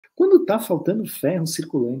Quando está faltando ferro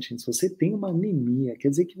circulante, se você tem uma anemia, quer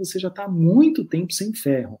dizer que você já está há muito tempo sem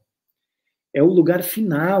ferro. É o lugar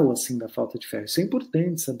final, assim, da falta de ferro. Isso é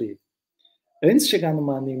importante saber. Antes de chegar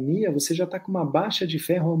numa anemia, você já está com uma baixa de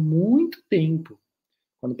ferro há muito tempo.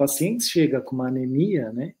 Quando o paciente chega com uma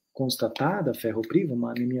anemia, né, constatada, ferropriva,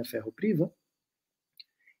 uma anemia ferropriva,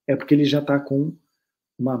 é porque ele já está com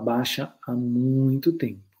uma baixa há muito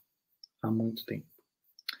tempo. Há muito tempo.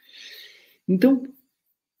 Então,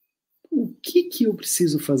 o que eu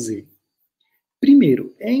preciso fazer?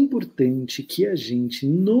 Primeiro, é importante que a gente,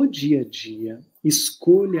 no dia a dia,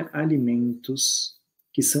 escolha alimentos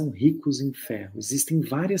que são ricos em ferro. Existem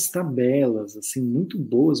várias tabelas, assim, muito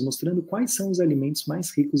boas, mostrando quais são os alimentos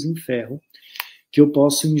mais ricos em ferro que eu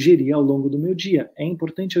posso ingerir ao longo do meu dia. É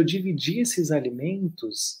importante eu dividir esses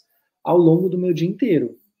alimentos ao longo do meu dia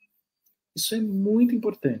inteiro. Isso é muito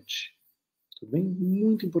importante. Tudo bem?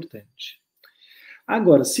 Muito importante.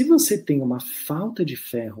 Agora, se você tem uma falta de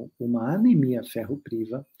ferro, uma anemia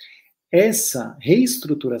ferropriva, essa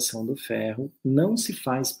reestruturação do ferro não se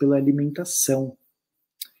faz pela alimentação.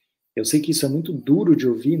 Eu sei que isso é muito duro de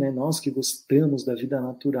ouvir, né? Nós que gostamos da vida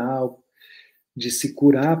natural, de se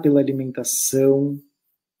curar pela alimentação,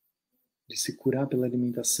 de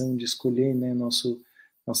escolher, né,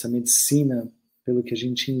 nossa medicina pelo que a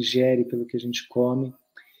gente ingere, pelo que a gente come.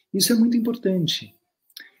 Isso é muito importante.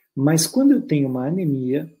 Mas quando eu tenho uma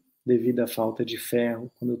anemia devido à falta de ferro,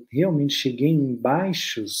 quando eu realmente cheguei em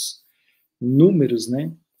baixos números,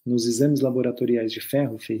 né, nos exames laboratoriais de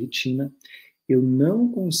ferro, ferritina, eu não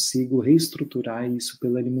consigo reestruturar isso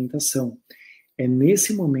pela alimentação. É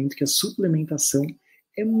nesse momento que a suplementação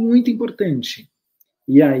é muito importante.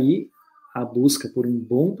 E aí, a busca por um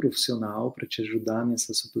bom profissional para te ajudar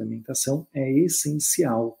nessa suplementação é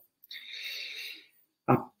essencial.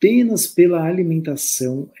 Apenas pela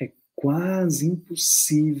alimentação é quase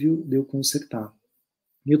impossível de eu consertar.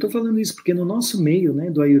 E eu estou falando isso porque no nosso meio, né,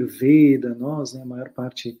 do Ayurveda, nós, né, a maior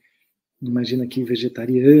parte, imagina aqui,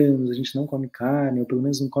 vegetarianos, a gente não come carne, ou pelo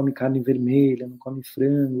menos não come carne vermelha, não come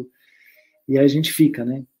frango. E aí a gente fica,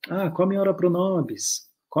 né? Come ora pro nobis,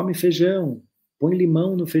 come feijão, põe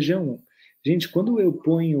limão no feijão. Gente, quando eu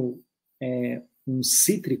ponho um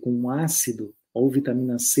cítrico, um ácido, ou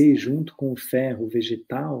vitamina C junto com o ferro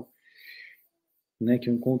vegetal, né, que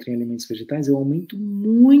eu encontro em alimentos vegetais, eu aumento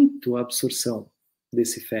muito a absorção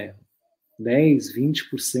desse ferro. 10,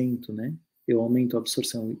 20%, né? Eu aumento a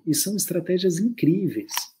absorção. E são estratégias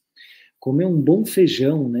incríveis. Comer um bom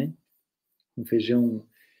feijão, né? Um feijão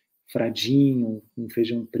fradinho, um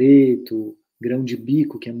feijão preto, grão de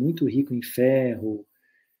bico, que é muito rico em ferro,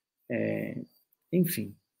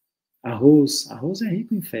 enfim, arroz é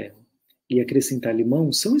rico em ferro. E acrescentar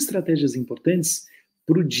limão são estratégias importantes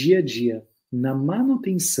para o dia a dia, na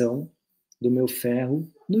manutenção do meu ferro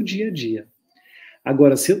no dia a dia.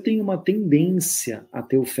 Agora, se eu tenho uma tendência a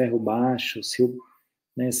ter o ferro baixo, se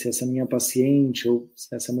essa minha paciente ou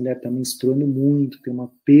se essa mulher está menstruando muito, tem uma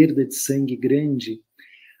perda de sangue grande,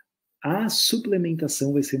 a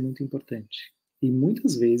suplementação vai ser muito importante. E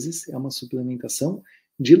muitas vezes é uma suplementação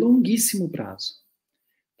de longuíssimo prazo.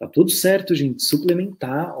 Tá tudo certo, gente.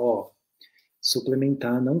 Suplementar,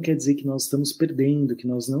 suplementar não quer dizer que nós estamos perdendo, que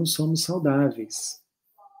nós não somos saudáveis.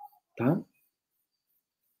 Tá?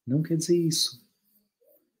 Não quer dizer isso.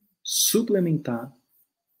 Suplementar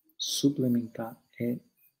é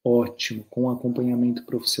ótimo, com acompanhamento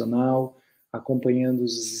profissional, acompanhando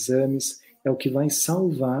os exames, é o que vai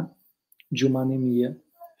salvar de uma anemia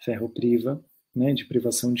ferropriva, né, de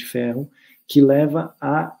privação de ferro, que leva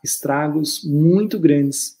a estragos muito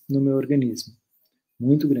grandes no meu organismo.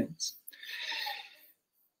 Muito grandes.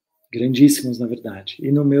 Grandíssimos, na verdade. E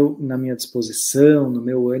na minha disposição, no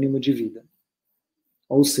meu ânimo de vida.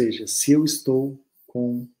 Ou seja, se eu estou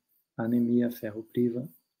com anemia ferropriva,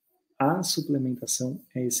 a suplementação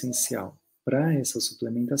é essencial. Para essa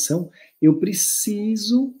suplementação, eu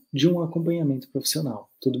preciso de um acompanhamento profissional.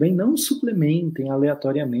 Tudo bem? Não suplementem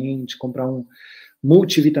aleatoriamente, comprar um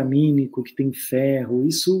multivitamínico que tem ferro,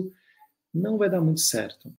 isso não vai dar muito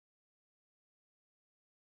certo.